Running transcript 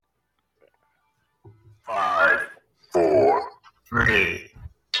5, 4, 3,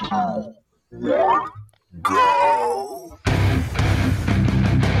 2, 1, go!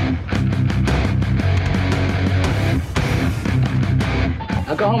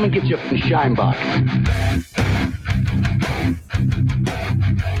 Now go home and get your shine box.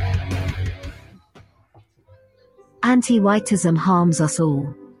 Anti-Whiteism harms us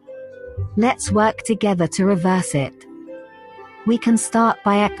all. Let's work together to reverse it. We can start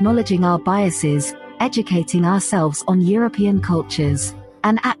by acknowledging our biases, educating ourselves on European cultures,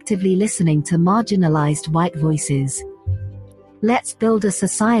 and actively listening to marginalized white voices. Let's build a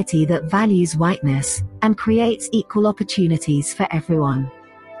society that values whiteness and creates equal opportunities for everyone.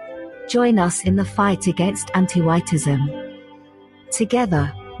 Join us in the fight against anti-whiteism.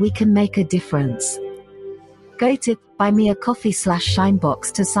 Together, we can make a difference. Go to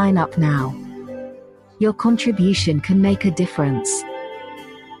buymeacoffee/shinebox to sign up now. Your contribution can make a difference.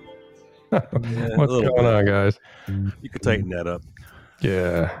 What's going on, guys? You could tighten that up.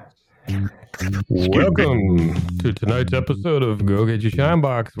 Yeah. Welcome to tonight's episode of Go Get Your Shine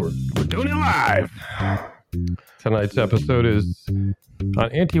Box. We're doing it live. Tonight's episode is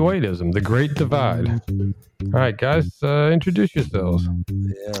on anti-whiteism, the Great Divide. All right, guys, introduce yourselves.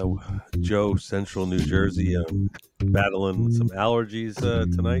 Yeah, Joe, Central New Jersey, battling some allergies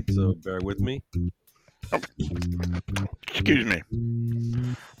tonight, so bear with me. Excuse me.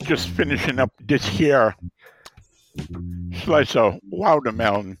 Just finishing up this here slice of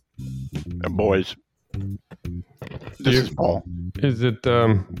watermelon, boys. This is Paul. Is it,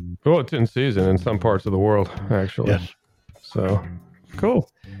 well, it's in season in some parts of the world, actually. Yes. So, cool.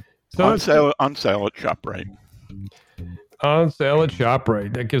 So On sale at ShopRite. On sale at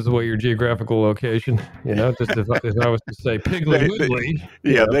ShopRite. That gives away your geographical location. You know, just if I was to say Piggly Wiggly.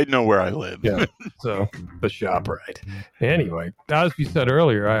 They know where I live. Yeah. So the ShopRite. Anyway, as you said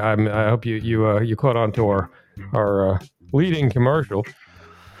earlier, I hope you caught on to our leading commercial.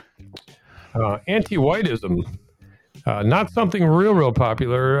 Anti-whiteism, not something real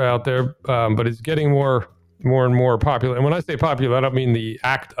popular out there, but it's getting more and more popular. And when I say popular, I don't mean the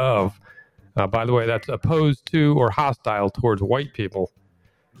act of. By the way, that's opposed to or hostile towards white people.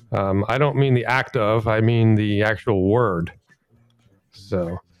 I don't mean the act of, I mean the actual word.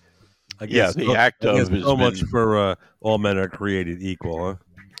 So, the act of is so much for all men are created equal, huh?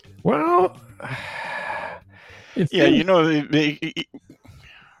 Well,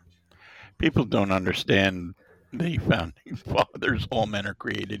 people don't understand the founding fathers. All men are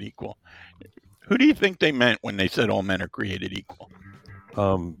created equal. Who do you think they meant when they said all men are created equal?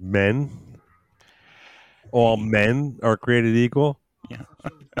 Men. All men are created equal? Yeah.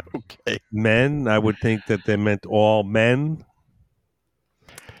 Okay. Men, I would think that they meant all men.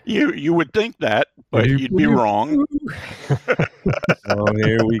 You would think that, but you'd be wrong. Oh,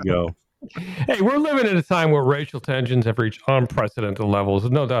 here we go. Hey, we're living in a time where racial tensions have reached unprecedented levels.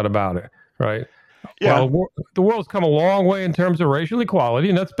 There's no doubt about it, right? Yeah. Well, the world's come a long way in terms of racial equality,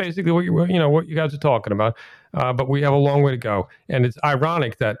 and that's basically what you guys are talking about. But we have a long way to go, and it's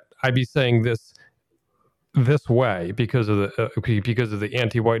ironic that I be saying this way because of the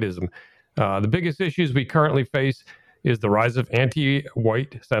anti-whiteism. The biggest issues we currently face is the rise of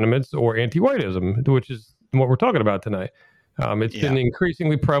anti-white sentiments or anti-whiteism, which is what we're talking about tonight. It's been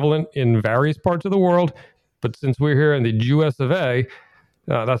increasingly prevalent in various parts of the world, but since we're here in the US of A,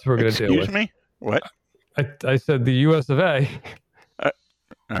 that's what we're going to deal with. Excuse me? What? I said the US of A.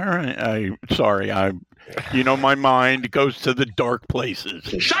 All right. Sorry. My mind goes to the dark places.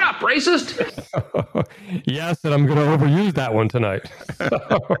 Shut up, racist! Yes, and I'm going to overuse that one tonight.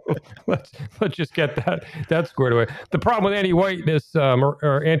 So let's just get that squared away. The problem with anti-whiteness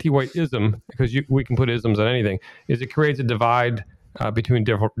or anti-whiteism, because we can put isms on anything, is it creates a divide between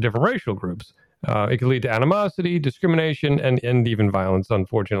different racial groups. It can lead to animosity, discrimination, and even violence,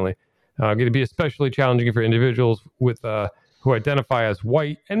 unfortunately. Going to be especially challenging for individuals who identify as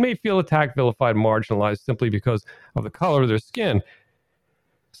white and may feel attacked, vilified, marginalized simply because of the color of their skin.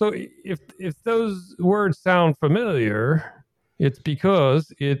 So if those words sound familiar, it's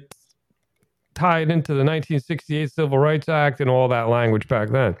because it's tied into the 1968 Civil Rights Act and all that language back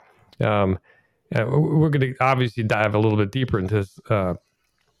then. We're going to obviously dive a little bit deeper into this,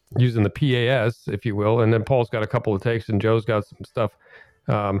 using the PAS, if you will, and then Paul's got a couple of takes and Joe's got some stuff.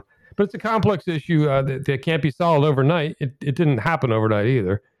 But it's a complex issue that can't be solved overnight. It didn't happen overnight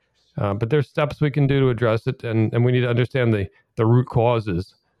either. But there's steps we can do to address it, and we need to understand the root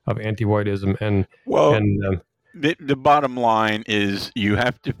causes of anti-whiteism. The bottom line is you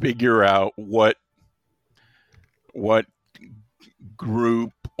have to figure out what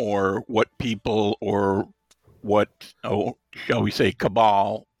group or what people or what, shall we say,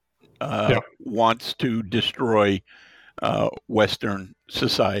 cabal wants to destroy Western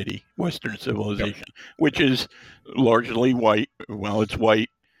society, Western civilization, which is largely white. Well, it's white.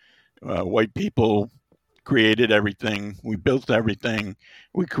 White people created everything. We built everything.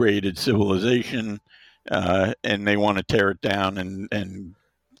 We created civilization, and they want to tear it down and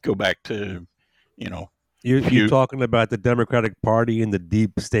go back to, You're talking about the Democratic Party in the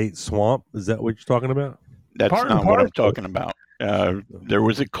deep state swamp? Is that what you're talking about? That's not what I'm talking about. There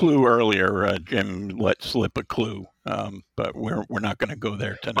was a clue earlier. Jim let slip a clue, but we're not going to go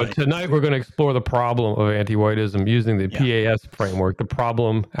there tonight. But tonight we're going to explore the problem of anti-whiteism using the PAS framework, the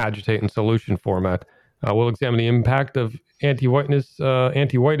problem, agitate, and solution format. We'll examine the impact of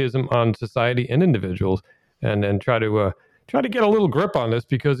anti-whiteism on society and individuals, and try to get a little grip on this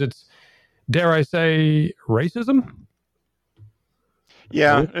because it's, dare I say, racism.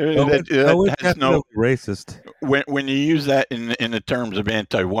 Yeah, that has no racist. When you use that in the terms of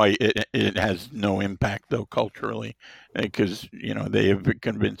anti-white, it has no impact though culturally, because they have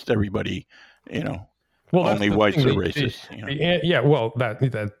convinced everybody, only whites are racist.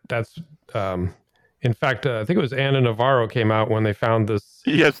 That's. In fact, I think it was Anna Navarro came out when they found this.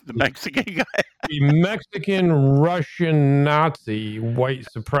 Yes, the Mexican guy. The Mexican Russian Nazi white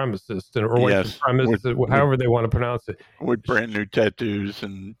supremacist or white supremacist, however they want to pronounce it, with brand new tattoos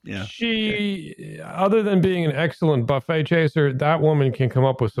and She, other than being an excellent buffet chaser, that woman can come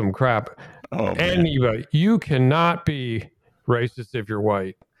up with some crap. Oh, anyway, you cannot be racist if you're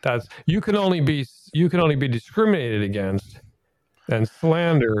white. You can only be discriminated against and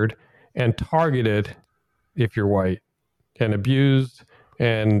slandered and targeted if you're white, and abused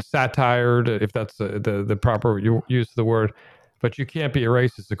and satired, if that's the proper use of the word. But you can't be a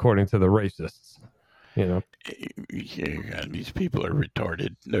racist according to the racists. Yeah, these people are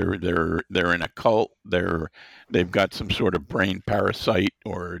retarded. They're in a cult. They've got some sort of brain parasite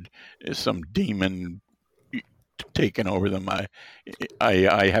or some demon taking over them.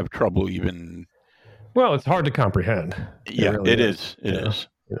 I have trouble even. Well, it's hard to comprehend. Yeah, it is. It is.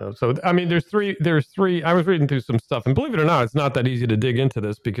 So I mean, there's three. I was reading through some stuff, and believe it or not, it's not that easy to dig into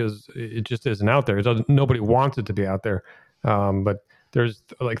this because it just isn't out there. Nobody wants it to be out there. But there's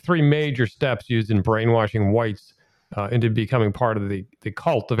like three major steps used in brainwashing whites into becoming part of the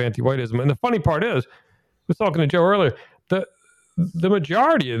cult of anti-whiteism. And the funny part is, I was talking to Joe earlier, the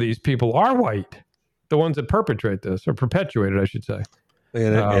majority of these people are white, the ones that perpetrate this or perpetuate it, I should say.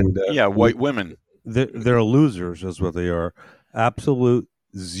 White women. They're losers, is what they are. Absolute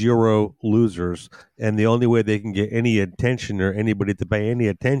zero losers, and the only way they can get any attention or anybody to pay any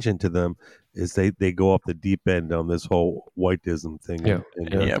attention to them is they go off the deep end on this whole whiteism thing.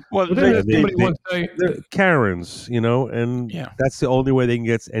 Well, they're Karens, and that's the only way they can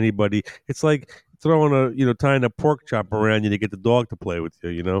get anybody. It's like throwing tying a pork chop around you to get the dog to play with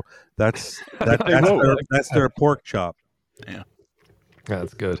you. That's their pork chop. Yeah,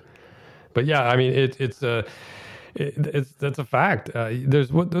 that's good. But yeah, I mean that's a fact.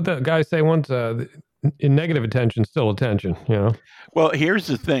 There's what the guys say once: in negative attention, still attention. Well, here's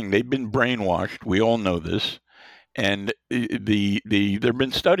the thing: they've been brainwashed. We all know this, and there've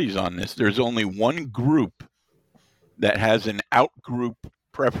been studies on this. There's only one group that has an out-group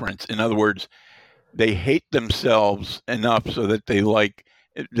preference. In other words, they hate themselves enough so that they like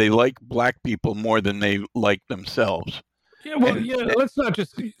black people more than they like themselves. Yeah, well,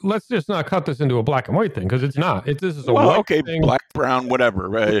 let's just not cut this into a black and white thing because it's not. This is a white thing. Black, brown,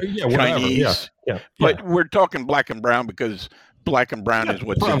 whatever. Chinese. Yeah. But we're talking black and brown because black and brown is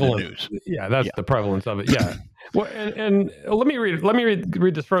what's prevalent. In the news. Yeah, that's the prevalence of it. Yeah. Well, and let me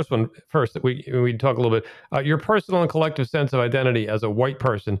read this first one first. That we talk a little bit. Your personal and collective sense of identity as a white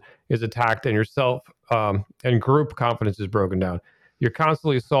person is attacked, and your self and group confidence is broken down. You're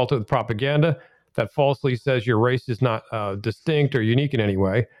constantly assaulted with propaganda that falsely says your race is not distinct or unique in any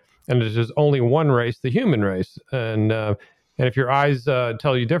way, and there's only one race, the human race. And if your eyes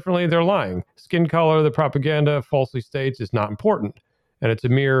tell you differently, they're lying. Skin color, the propaganda falsely states, is not important, and it's a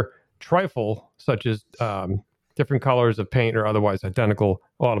mere trifle, such as different colors of paint or otherwise identical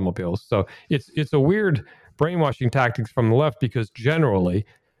automobiles. So it's a weird brainwashing tactics from the left because generally,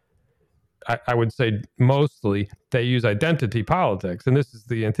 I would say mostly, they use identity politics, and this is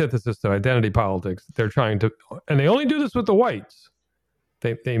the antithesis to identity politics. They're trying to, and they only do this with the whites.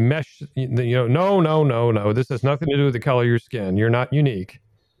 They mesh, no. This has nothing to do with the color of your skin. You're not unique,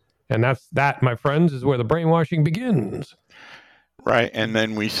 and that, my friends, is where the brainwashing begins. Right, and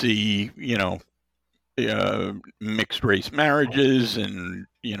then we see, mixed race marriages, and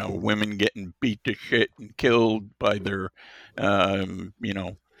women getting beat to shit and killed by their,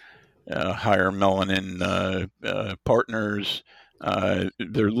 higher melanin partners.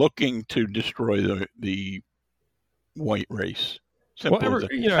 They're looking to destroy the white race. Simple as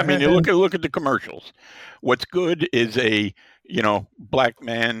that. I mean, you look at the commercials. What's good is a black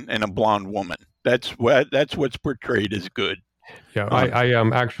man and a blonde woman. That's what's portrayed as good. Yeah, I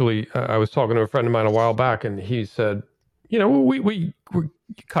actually I was talking to a friend of mine a while back, and he said, we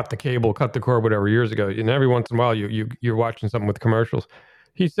cut the cable, cut the cord, whatever years ago, and every once in a while you're watching something with commercials.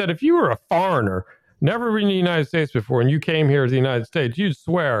 He said if you were a foreigner, never been in the United States before, and you came here to the United States, you'd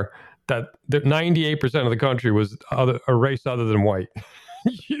swear that 98% of the country was a race other than white.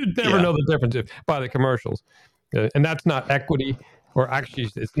 You'd never know the difference by the commercials, and that's not equity, or actually,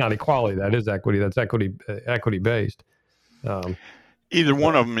 it's not equality. That is equity. That's equity based. Either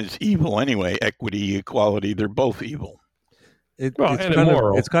one of them is evil anyway. Equity, equality, they're both evil.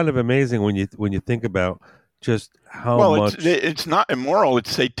 It's kind of amazing when you think about just how much. It's not immoral.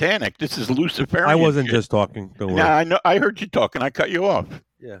 It's satanic. This is Luciferian. I wasn't shit. just talking. Don't worry. Yeah, I know. I heard you talking. I cut you off.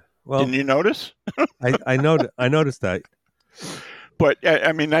 Yeah. Well, didn't you notice? I noticed that. But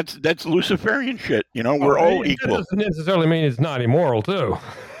I mean, that's Luciferian shit. We're all equal. That doesn't necessarily mean it's not immoral too.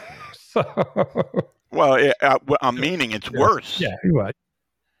 Well, I'm meaning it's worse. Yeah, you're right.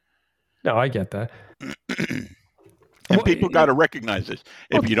 No, I get that. And people got to recognize this.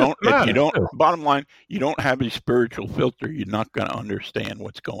 If you don't, bottom line, you don't have a spiritual filter, you're not going to understand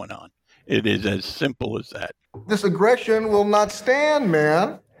what's going on. It is as simple as that. This aggression will not stand,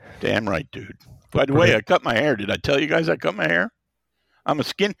 man. Damn right, dude. By the way, I cut my hair. Did I tell you guys I cut my hair? I'm a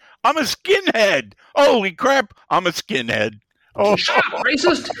skinhead. Holy crap! I'm a skinhead. Oh, shut up,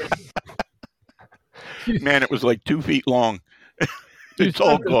 racist! Man, it was like 2 feet long. It's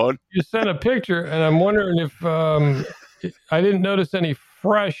all gone. You sent a picture, and I'm wondering if I didn't notice any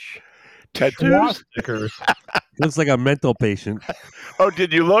fresh tattoos. Stickers. Looks like a mental patient. Oh,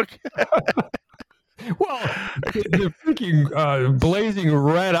 did you look? Well, the freaking blazing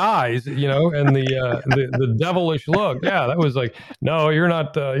red eyes, and the devilish look. Yeah, that was like, no, you're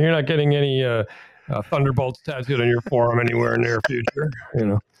not getting any thunderbolts tattooed on your forearm anywhere in the near future.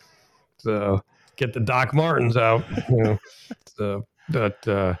 So get the Doc Martens out. So. But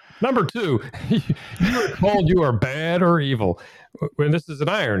number 2, you are told you are bad or evil. When this is an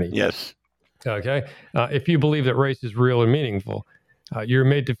irony. Yes. Okay. If you believe that race is real and meaningful, you're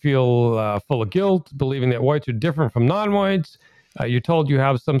made to feel full of guilt, believing that whites are different from non-whites. You're told you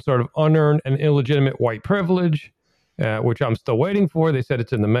have some sort of unearned and illegitimate white privilege, which I'm still waiting for. They said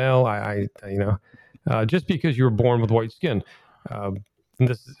it's in the mail. Just because you were born with white skin. And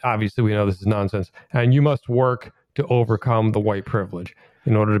this is, obviously, we know this is nonsense. And you must work to overcome the white privilege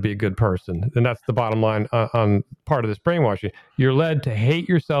in order to be a good person. And that's the bottom line on part of this brainwashing. You're led to hate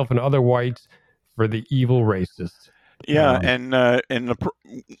yourself and other whites for the evil racists. Yeah, and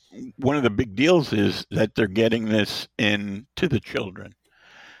one of the big deals is that they're getting this into the children.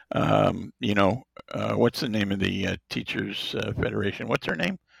 What's the name of the Teachers Federation? What's her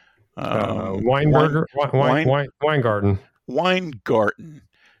name? Weingarten. Weingarten.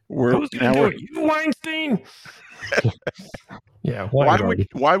 Who's gonna do it? You, Weinstein. Yeah.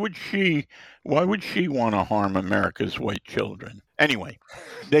 Why would she want to harm America's white children? Anyway,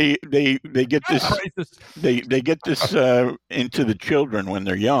 they get this they get this into the children when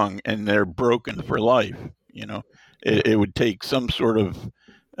they're young, and they're broken for life. It would take some sort of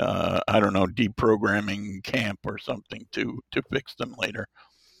deprogramming camp or something to fix them later.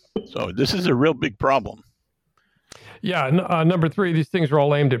 So this is a real big problem. Yeah. Number 3, these things are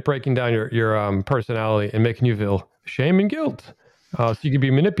all aimed at breaking down your personality and making you feel shame and guilt. So you can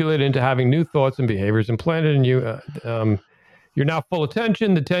be manipulated into having new thoughts and behaviors implanted in you. You're now full of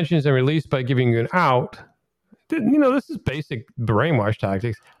tension. The tension is then released by giving you an out. This is basic brainwash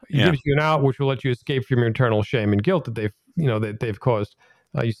tactics. It gives you an out, which will let you escape from your internal shame and guilt that they've caused.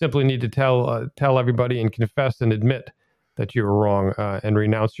 You simply need to tell everybody and confess and admit that you were wrong and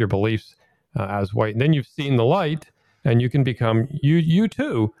renounce your beliefs as white. And then you've seen the light, and you can become you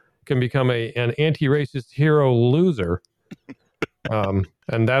too can become an anti-racist hero loser. And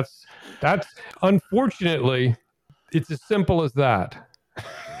that's unfortunately, it's as simple as that.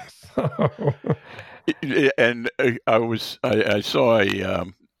 And I saw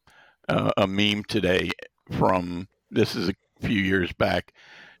a meme today from, this is a few years back,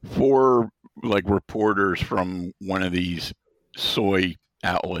 4 reporters from one of these soy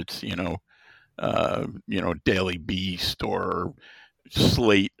outlets, Daily Beast or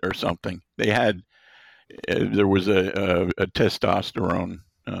Slate or something. They had there was a testosterone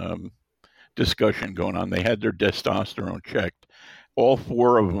discussion going on. They had their testosterone checked. All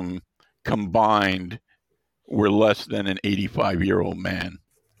 4 of them combined were less than an 85-year-old man.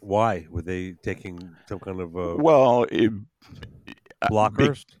 Why? Were they taking some kind of... Well,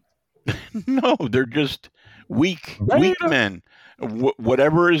 Blockers? No, they're just weak Beta. men.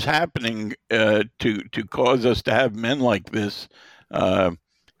 Whatever is happening to cause us to have men like this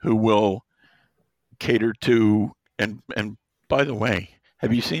who will cater to and by the way,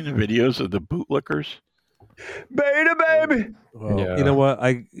 have you seen the videos of the bootlickers? Beta baby. Well, Yeah. you know what?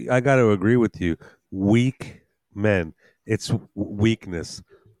 I got to agree with you. Weak men. It's weakness.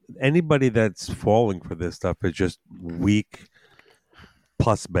 Anybody that's falling for this stuff is just weak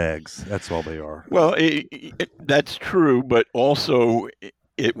puss bags. That's all they are. Well, that's true, but also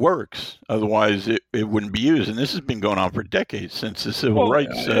it works. Otherwise, it wouldn't be used. And this has been going on for decades since the civil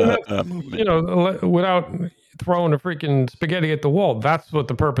rights movement. You know, without throwing a freaking spaghetti at the wall, that's what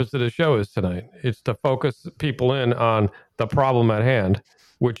the purpose of the show is tonight. It's to focus people in on the problem at hand,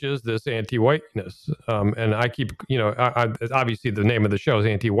 which is this anti-whiteness. And I keep, obviously the name of the show is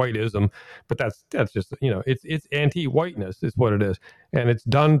Antiwhiteism, but that's just, it's anti-whiteness is what it is. And it's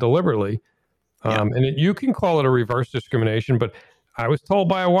done deliberately. And you can call it a reverse discrimination, but I was told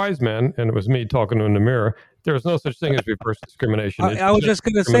by a wise man, and it was me talking to him in the mirror, there's no such thing as reverse discrimination. I was just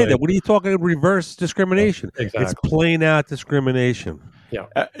going to say that. What are you talking about reverse discrimination? Exactly. It's plain out discrimination.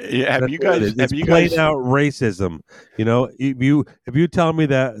 Have you It's plain out racism. You know, if you tell me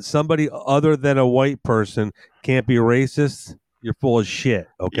that somebody other than a white person can't be racist, you're full of shit.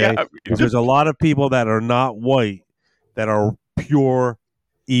 Okay, because there's a lot of people that are not white that are pure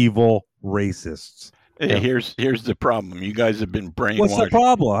evil racists. Here's the problem. You guys have been brainwashed. What's the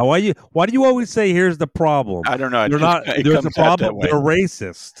problem? Why do you always say here's the problem? I don't know. There's a problem. They're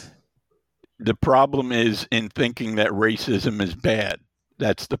racist. The problem is in thinking that racism is bad.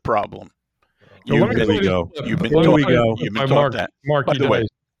 That's the problem. You've been taught that. Mark, by the way,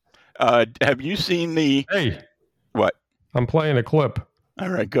 have you seen the? Hey, what? I'm playing a clip. All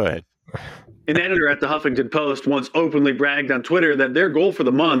right, go ahead. An editor at the Huffington Post once openly bragged on Twitter that their goal for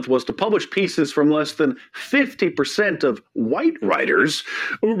the month was to publish pieces from less than 50% of white writers.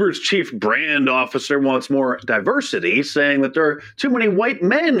 Uber's chief brand officer wants more diversity, saying that there are too many white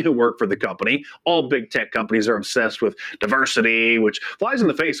men who work for the company. All big tech companies are obsessed with diversity, which flies in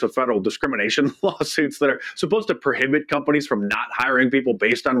the face of federal discrimination lawsuits that are supposed to prohibit companies from not hiring people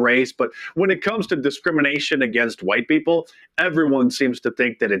based on race. But when it comes to discrimination against white people, everyone seems to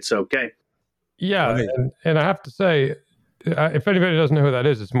think that it's okay. Yeah, right. And I have to say, if anybody doesn't know who that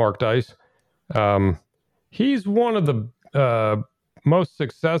is, it's Mark Dice. He's one of the most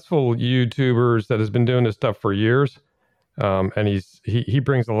successful YouTubers that has been doing this stuff for years, and he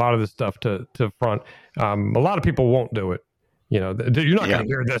brings a lot of this stuff to front. A lot of people won't do it. You know, you're not going to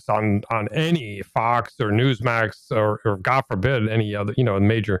hear this on any Fox or Newsmax or God forbid any other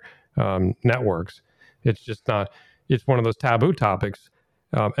major networks. It's just not. It's one of those taboo topics.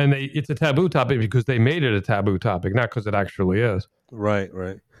 And it's a taboo topic because they made it a taboo topic, not because it actually is. Right.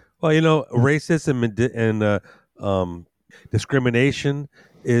 Well, racism and discrimination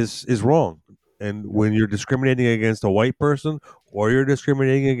is wrong. And when you're discriminating against a white person or you're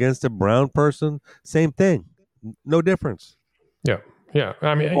discriminating against a brown person, same thing. No difference. Yeah.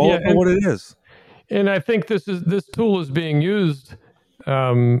 I mean, what it is. And I think this tool is being used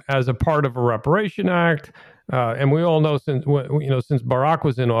as a part of a reparation act. And we all know since Barack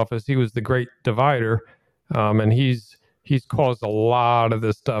was in office, he was the great divider, and he's caused a lot of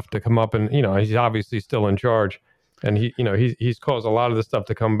this stuff to come up, and he's obviously still in charge, and he's caused a lot of this stuff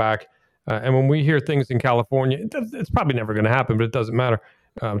to come back. And when we hear things in California, it's probably never going to happen, but it doesn't matter.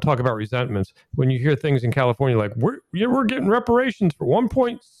 Talk about resentments. When you hear things in California like we're getting reparations for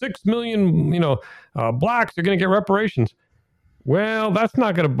 1.6 million, blacks are going to get reparations. Well, that's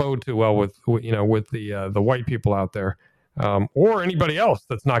not going to bode too well with the white people out there, or anybody else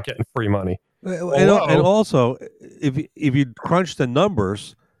that's not getting free money. And also, if you crunch the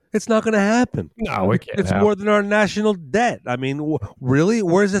numbers, it's not going to happen. No, it can't. It's more than our national debt. I mean, really,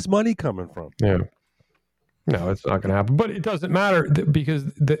 where's this money coming from? Yeah. No, it's not going to happen. But it doesn't matter because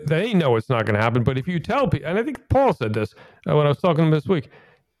they know it's not going to happen. But if you tell people, and I think Paul said this when I was talking to him this week,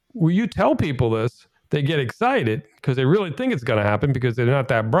 will you tell people this? They get excited because they really think it's going to happen because they're not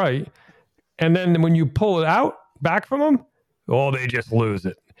that bright. And then when you pull it back from them, they just lose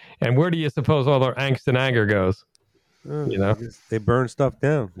it. And where do you suppose all their angst and anger goes? They burn stuff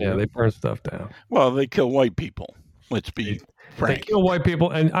down. Yeah, they burn stuff down. Well, they kill white people. Let's be frank. They kill white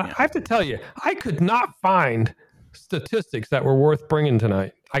people. And I have to tell you, I could not find statistics that were worth bringing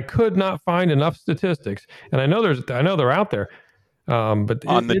tonight. I could not find enough statistics. And I know they're out there. But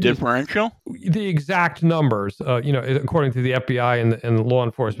on the differential, the exact numbers, according to the FBI and law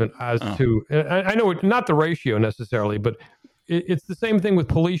enforcement, as to, and I know not the ratio necessarily, but it's the same thing with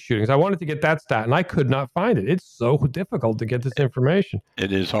police shootings. I wanted to get that stat, and I could not find it. It's so difficult to get this information.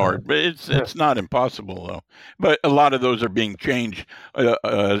 It is hard, but it's not impossible though. But a lot of those are being changed,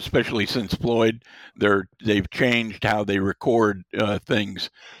 especially since Floyd. They've changed how they record things,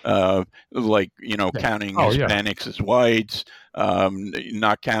 like counting Hispanics as whites,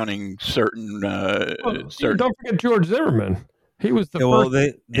 not counting certain. Don't forget George Zimmerman. He was the first. Well,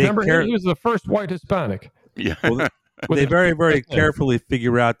 he was the first white Hispanic. Yeah. Well, they very, very carefully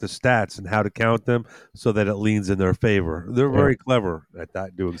figure out the stats and how to count them so that it leans in their favor. They're very clever at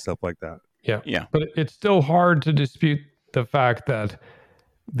that, doing stuff like that. Yeah. But it's still hard to dispute the fact that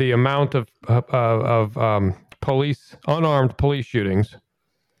the amount of unarmed police shootings.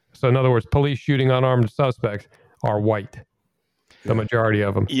 So in other words, police shooting unarmed suspects are white. The majority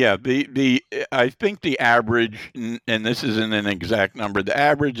of them. Yeah, I think the average, and this isn't an exact number, the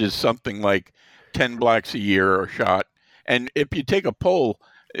average is something like 10 blacks a year are shot. And if you take a poll,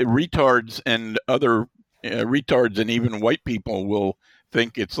 retards and other retards and even white people will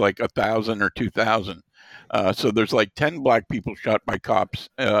think it's like 1,000 or 2,000. So there's like 10 black people shot by cops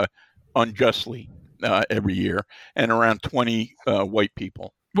unjustly every year, and around 20 white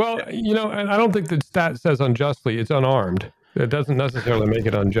people. Well, and I don't think the stat says unjustly. It's unarmed. It doesn't necessarily make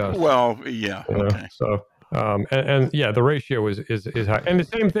it unjust. Well, yeah. Okay. So, the ratio is high. And the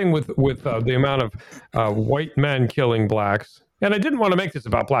same thing with the amount of white men killing blacks. And I didn't want to make this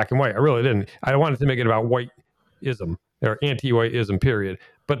about black and white. I really didn't. I wanted to make it about whiteism or anti-whiteism, period.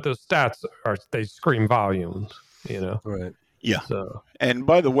 But the stats they scream volumes, Right. Yeah. So, and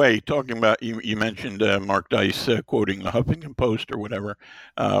by the way, talking about you mentioned Mark Dice quoting the Huffington Post or whatever.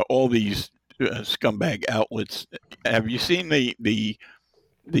 All these scumbag outlets. Have you seen the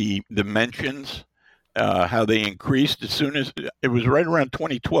mentions? How they increased as soon as it was right around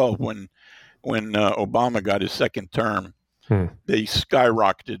 2012 when Obama got his second term. They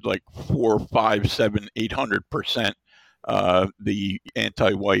skyrocketed like 4, 5, 7, 800%. The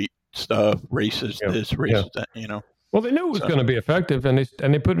anti-white stuff, racist this, racist that. Well, they knew it was going to be effective, and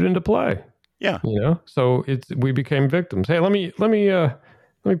they put it into play. Yeah. So we became victims. Hey, let me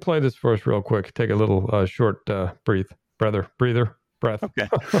play this for us real quick. Take a little short breather. Okay.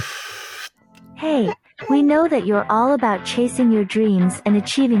 Hey, we know that you're all about chasing your dreams and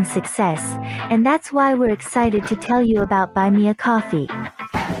achieving success, and that's why we're excited to tell you about Buy Me a Coffee.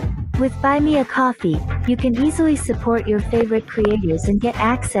 With Buy Me a Coffee, you can easily support your favorite creators and get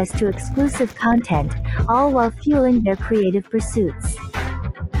access to exclusive content, all while fueling their creative pursuits.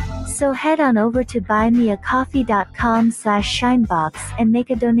 So head on over to buymeacoffee.com/shinebox and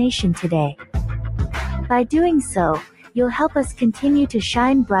make a donation today. By doing so, you'll help us continue to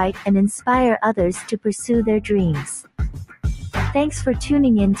shine bright and inspire others to pursue their dreams. Thanks for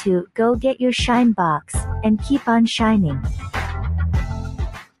tuning in to Go Get Your Shine Box, and keep on shining.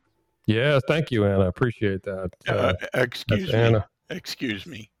 Yes, thank you, Anna. Appreciate that. Excuse me. Anna. Excuse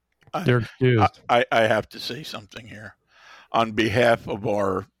me. You're excused. I have to say something here. On behalf of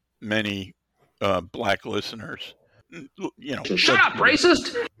our many black listeners, Shut up,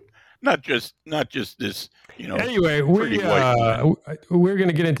 racist! Not just this, Anyway, we're going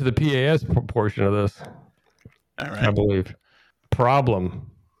to get into the PAS portion of this. All right. I believe.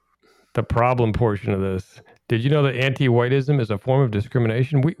 The problem portion of this. Did you know that anti-whiteism is a form of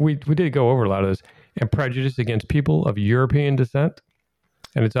discrimination? We did go over a lot of this, and prejudice against people of European descent,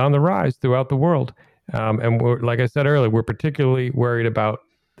 and it's on the rise throughout the world. And like I said earlier, we're particularly worried about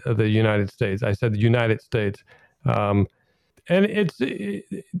the United States. I said the United States. And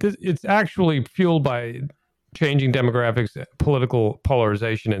it's actually fueled by changing demographics, political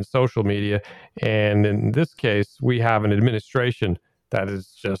polarization, and social media. And in this case, we have an administration that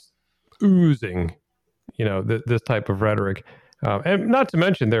is just oozing, this type of rhetoric. And not to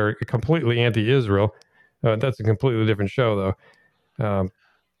mention they're completely anti-Israel. That's a completely different show, though.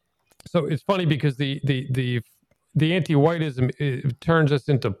 So it's funny because the anti-whiteism turns us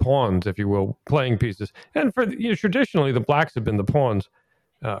into pawns, if you will, playing pieces. And for traditionally, the blacks have been the pawns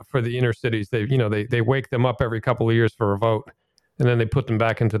for the inner cities. They wake them up every couple of years for a vote, and then they put them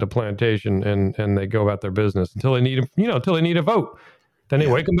back into the plantation, and they go about their business until they need a vote. Then they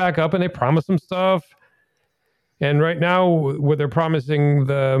wake them back up and they promise them stuff. And right now, where they're promising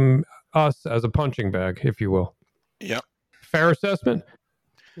them us as a punching bag, if you will. Yep. Fair assessment.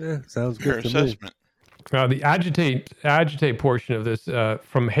 Yeah, sounds good. Fair assessment. The agitate portion of this,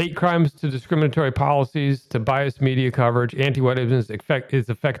 from hate crimes to discriminatory policies to biased media coverage, anti-whiteism is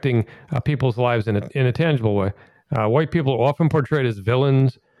affecting people's lives in a tangible way. White people are often portrayed as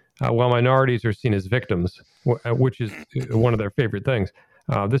villains, while minorities are seen as victims, which is one of their favorite things.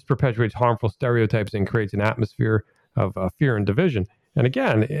 This perpetuates harmful stereotypes and creates an atmosphere fear and division. And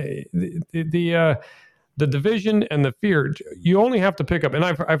again, the division and the fear, you only have to pick up, and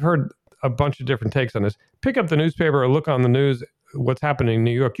I've heard a bunch of different takes on this. Pick up the newspaper or look on the news, what's happening in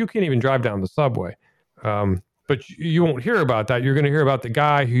New York. You can't even drive down the subway. But you won't hear about that. You're going to hear about the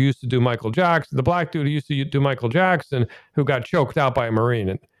guy who used to do Michael Jackson, the black dude who used to do Michael Jackson, who got choked out by a Marine.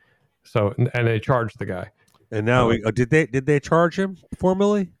 And they charged the guy. And now, did they charge him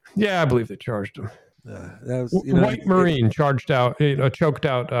formally? Yeah, I believe they charged him. That was, White Marine choked out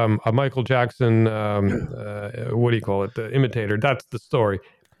a Michael Jackson. What do you call it? The imitator. That's the story,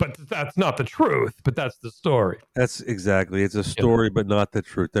 but that's not the truth. But that's the story. That's exactly. It's a story, but not the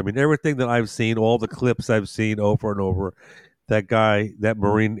truth. I mean, everything that I've seen, all the clips I've seen over and over, that guy, that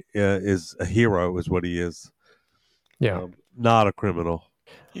Marine, is a hero. Is what he is. Yeah, not a criminal.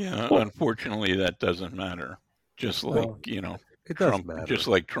 Yeah, unfortunately, that doesn't matter. Just like it Trump, doesn't matter. Just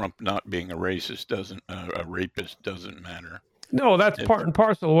like Trump not being a racist doesn't, a rapist doesn't matter. No, that's part and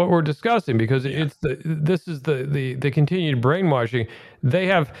parcel of what we're discussing, because this is the continued brainwashing they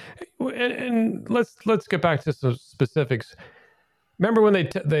have. And let's get back to some specifics. Remember when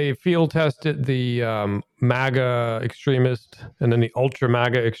they field tested the MAGA extremist and then the ultra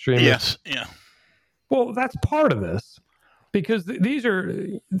MAGA extremist? Yes, yeah. Well, that's part of this. Because these are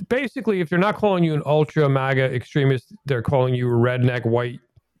basically, if they're not calling you an ultra MAGA extremist, they're calling you redneck, white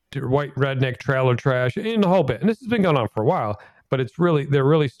redneck trailer trash, in the whole bit. And this has been going on for a while, but they're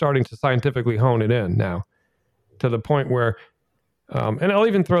really starting to scientifically hone it in now, to the point where, and I'll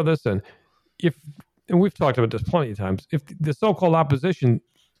even throw this in, and we've talked about this plenty of times, if the so-called opposition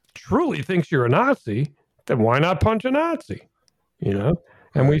truly thinks you're a Nazi, then why not punch a Nazi? You know?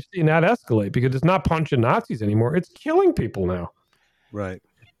 And we've seen that escalate, because it's not punching Nazis anymore. It's killing people now. Right.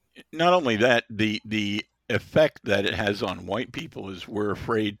 Not only that, the effect that it has on white people is we're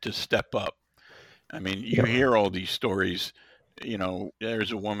afraid to step up. I mean, you hear all these stories,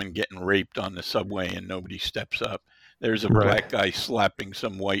 there's a woman getting raped on the subway and nobody steps up. There's a black guy slapping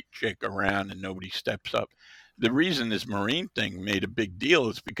some white chick around and nobody steps up. The reason this Marine thing made a big deal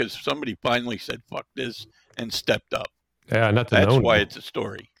is because somebody finally said, fuck this, and stepped up. Yeah, and that's why it's a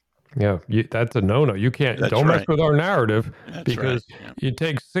story. Yeah, that's a no-no. You can't. Don't mess with our narrative, because it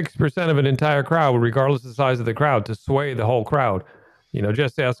takes 6% of an entire crowd, regardless of the size of the crowd, to sway the whole crowd.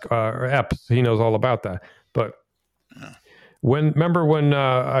 Just ask Epps. He knows all about that. But remember when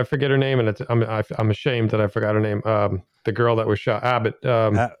I forget her name, and I'm ashamed that I forgot her name. The girl that was shot, Abbott.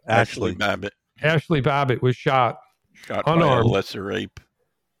 Ashley Babbitt. Ashley Babbitt was shot unarmed by a lesser ape,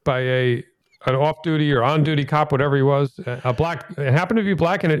 by an off-duty or on-duty cop, whatever he was, a black. It happened to be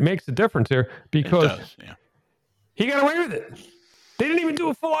black, and it makes a difference here, because he got away with it. They didn't even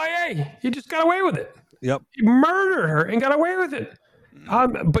do a full IA. He just got away with it. Yep. He murdered her and got away with it.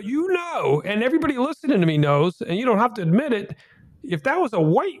 But and everybody listening to me knows, and you don't have to admit it, if that was a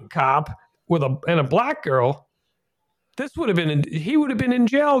white cop and a black girl, he would have been in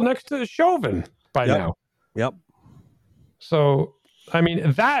jail next to Chauvin by now. Yep. So, I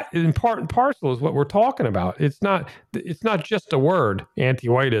mean, that in part and parcel is what we're talking about. It's not just a word,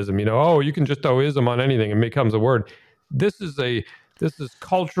 anti-whiteism, you can just throw ism on anything and it becomes a word. This is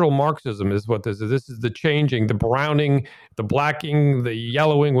cultural Marxism is what this is. This is the changing, the browning, the blacking, the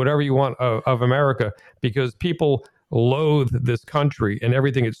yellowing, whatever you want of America, because people loathe this country and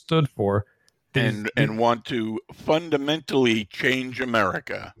everything it stood for. And want to fundamentally change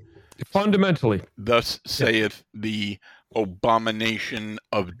America. Fundamentally. Thus saith the abomination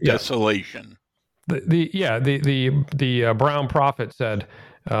of desolation. The brown prophet said,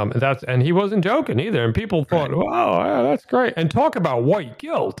 and he wasn't joking either. And people thought, wow, that's great. And talk about white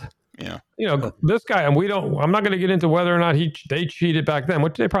guilt. Yeah. This guy, and I'm not going to get into whether or not they cheated back then,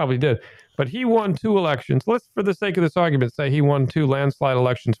 which they probably did, but he won 2 elections. Let's, for the sake of this argument, say he won 2 landslide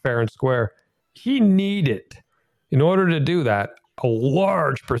elections fair and square. He needed, in order to do that, a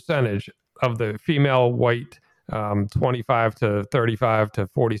large percentage of the female white 25 to 35 to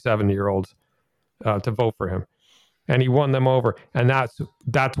 47-year-olds to vote for him. And he won them over. And that's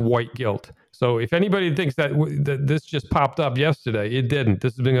white guilt. So if anybody thinks that this just popped up yesterday, it didn't.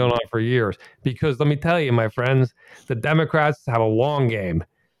 This has been going on for years. Because let me tell you, my friends, the Democrats have a long game.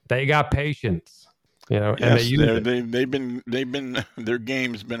 They got patience. And they use it. Their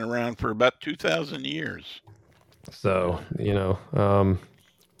game's been around for about 2,000 years. So,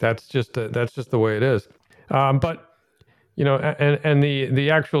 that's just the way it is. But and the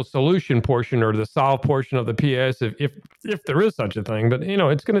actual solution portion or the solve portion of the PS, if there is such a thing, but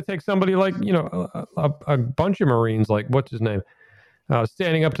it's going to take somebody like a bunch of Marines, like what's his name,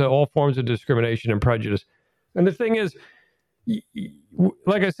 standing up to all forms of discrimination and prejudice. And the thing is,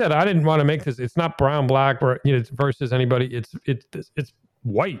 like I said, I didn't want to make this. It's not brown, black, or versus anybody. It's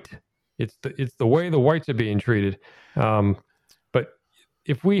white. It's the way the whites are being treated. But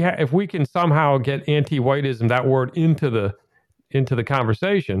if we can somehow get anti-whiteism, that word, into the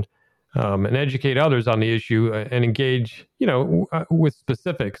conversation, and educate others on the issue, and engage, with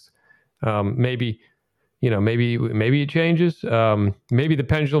specifics, maybe it changes. Maybe the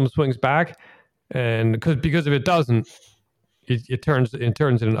pendulum swings back, and because if it doesn't, it turns in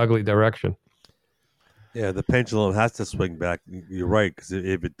an ugly direction. Yeah, the pendulum has to swing back. You're right, because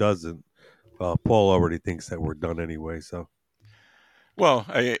if it doesn't, Paul already thinks that we're done anyway. So, well,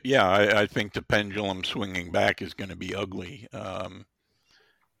 I think the pendulum swinging back is going to be ugly,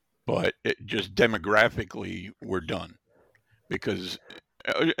 but just demographically, we're done, because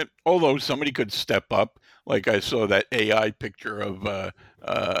although somebody could step up, like I saw that AI picture of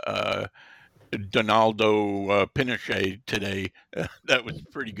Donaldo Pinochet today. That was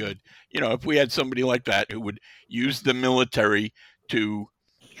pretty good. If we had somebody like that who would use the military to,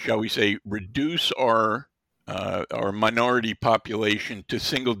 shall we say, reduce our minority population to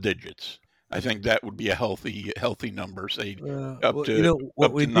single digits, I think that would be a healthy number, say up to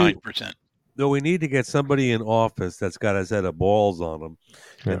 9%. No, we need to get somebody in office that's got a set of balls on them,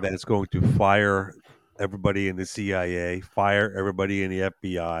 and that's going to fire everybody in the CIA, fire everybody in the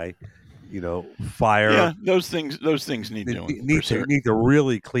FBI. Fire. Yeah, those things need doing. Need to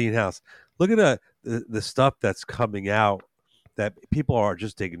really clean house. Look at the stuff that's coming out that people are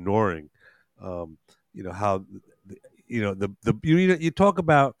just ignoring. How you talk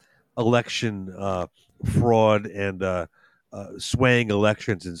about election fraud and swaying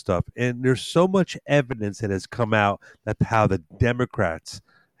elections and stuff, and there's so much evidence that has come out that how the Democrats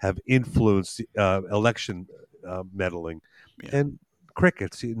have influenced election meddling, and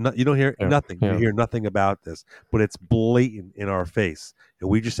crickets. You don't hear nothing. You hear nothing about this, but it's blatant in our face, and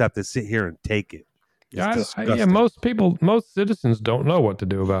we just have to sit here and take it. Most citizens don't know what to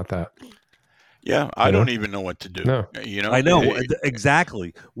do about that. Yeah, I don't even know what to do. No. I know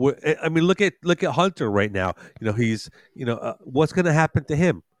exactly. I mean, look at Hunter right now. He's what's going to happen to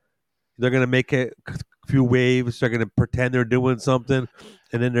him? They're going to make a few waves. They're going to pretend they're doing something,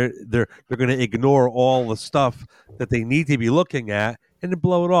 and then they're going to ignore all the stuff that they need to be looking at, and then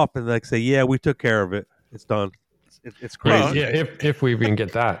blow it off and say, "Yeah, we took care of it. It's done." It's crazy. Well, if we even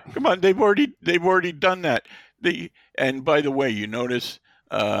get that. Come on, they've already done that. And by the way, you notice,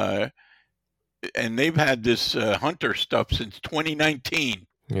 and they've had this Hunter stuff since 2019.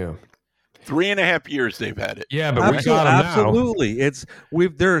 Yeah. 3.5 years they've had it. Yeah, but we got them now. Absolutely.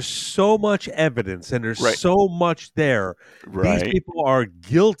 There's so much evidence, and there's so much there. Right. These people are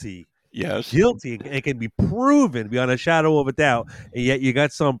guilty. Yes. Guilty, and can be proven beyond a shadow of a doubt. And yet you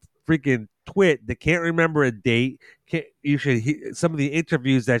got some freaking twit that can't remember a date. You should some of the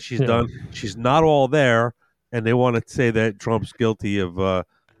interviews that she's done. She's not all there, and they want to say that Trump's guilty of.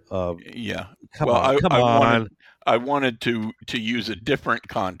 Come on. I wanted to use a different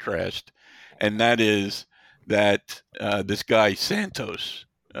contrast, and that is that this guy Santos,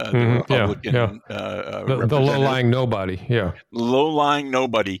 the Republican, the low-lying nobody, low-lying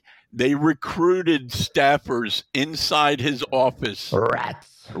nobody. They recruited staffers inside his office,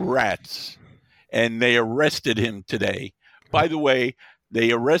 rats, and they arrested him today. By the way,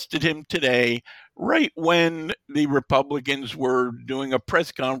 they arrested him today right when the Republicans were doing a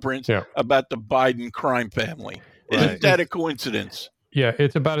press conference about the Biden crime family. Isn't that a coincidence? Yeah,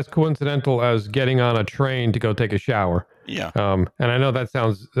 it's about as coincidental as getting on a train to go take a shower. Yeah. And I know that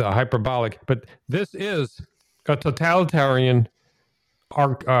sounds hyperbolic, but this is a totalitarian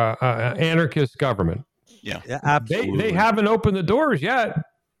anarchist government. Yeah, absolutely. They haven't opened the doors yet,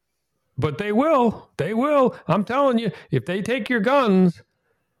 but they will. They will. I'm telling you, if they take your guns,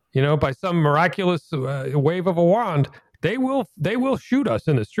 by some miraculous wave of a wand, they will shoot us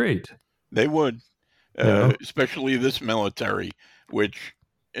in the street. They would, especially this military, which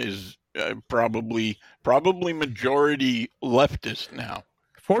is probably majority leftist now.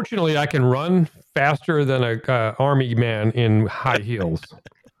 Fortunately, I can run faster than a army man in high heels.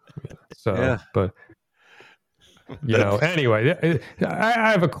 But anyway, I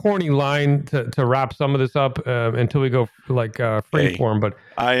have a corny line to wrap some of this up until we go freeform. But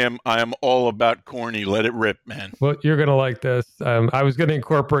I am all about corny. Let it rip, man. Well, you're gonna like this. I was gonna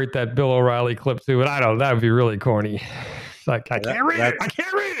incorporate that Bill O'Reilly clip too, but I don't. That would be really corny. It's like I can't read it. I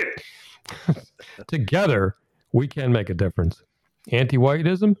can't read it. Together, we can make a difference.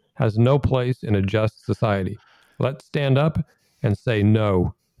 Anti-whiteism has no place in a just society. Let's stand up and say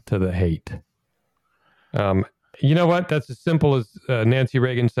no to the hate. You know what? That's as simple as Nancy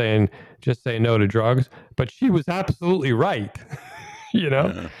Reagan saying, "Just say no to drugs." But she was absolutely right. You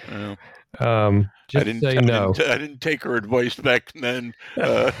know, just say no. I didn't take her advice back then.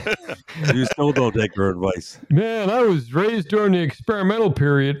 You still don't take her advice. Man, I was raised during the experimental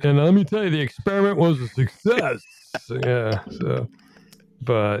period, and let me tell you, the experiment was a success. Yeah. So,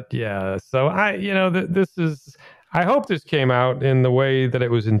 but yeah, so this is. I hope this came out in the way that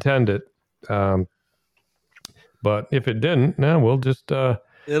it was intended. But if it didn't, no, we'll just.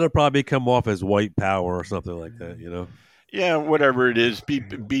 It'll probably come off as white power or something like that, you know. Yeah, whatever it is, be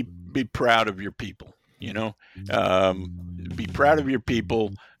proud of your people. You know, be proud of your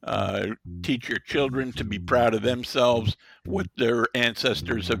people. Teach your children to be proud of themselves, what their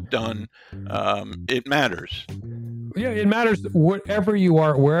ancestors have done. It matters. Yeah, it matters whatever you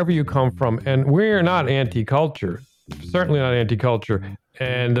are, wherever you come from. And we're not anti-culture, certainly not anti-culture.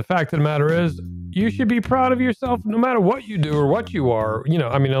 And the fact of the matter is, you should be proud of yourself no matter what you do or what you are. You know,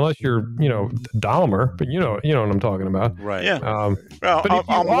 I mean, unless you're, Dahmer, but you know what I'm talking about. Right. Yeah. Well, but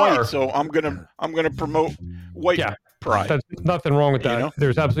I'm white, so I'm gonna promote white pride. That's nothing wrong with that. You know?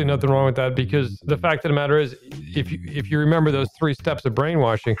 There's absolutely nothing wrong with that, because the fact of the matter is, if you remember those 3 steps of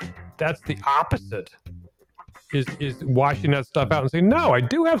brainwashing, that's the opposite. Is washing that stuff out and saying, no, I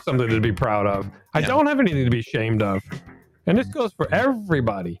do have something to be proud of. I don't have anything to be ashamed of. And this goes for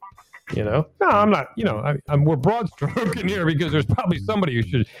everybody. No, I'm not, we're broad stroking here, because there's probably somebody who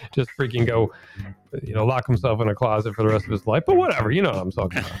should just freaking go, lock himself in a closet for the rest of his life. But whatever, you know what I'm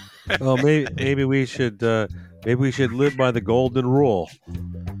talking about. Well, maybe we should live by the golden rule.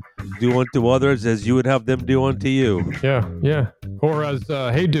 Do unto others as you would have them do unto you. Yeah. Or as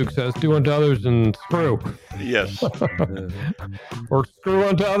Hey Duke says, do unto others and screw. Yes. Or screw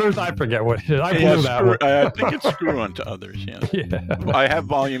unto others. I forget what it is. I blew that one. I think it's screw unto others. Yes. Yeah. I have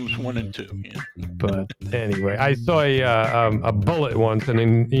volumes 1 and 2. Yeah. But anyway, I saw a bullet once, and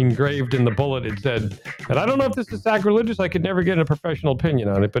engraved in the bullet it said, and I don't know if this is sacrilegious. I could never get a professional opinion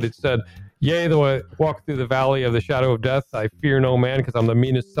on it, but it said, "Yea, though I walk through the valley of the shadow of death, I fear no man, because I'm the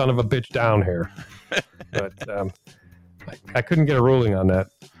meanest son of a bitch down here." But I couldn't get a ruling on that.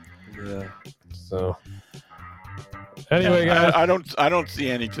 Yeah. So anyway, guys, I don't see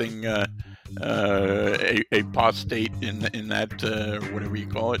anything apostate in that whatever you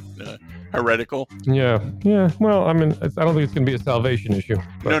call it, heretical. Yeah. Well, I mean, I don't think it's going to be a salvation issue.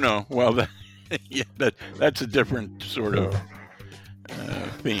 But. No. Well, that's a different sort of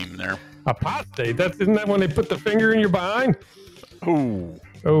theme there. Apostate? Isn't that when they put the finger in your behind?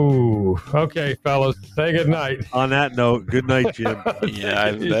 Oh, okay, fellas. Say good night. On that note, good night, Jim.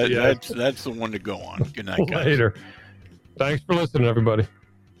 Yeah, that's the one to go on. Good night, guys. Later. Thanks for listening, everybody.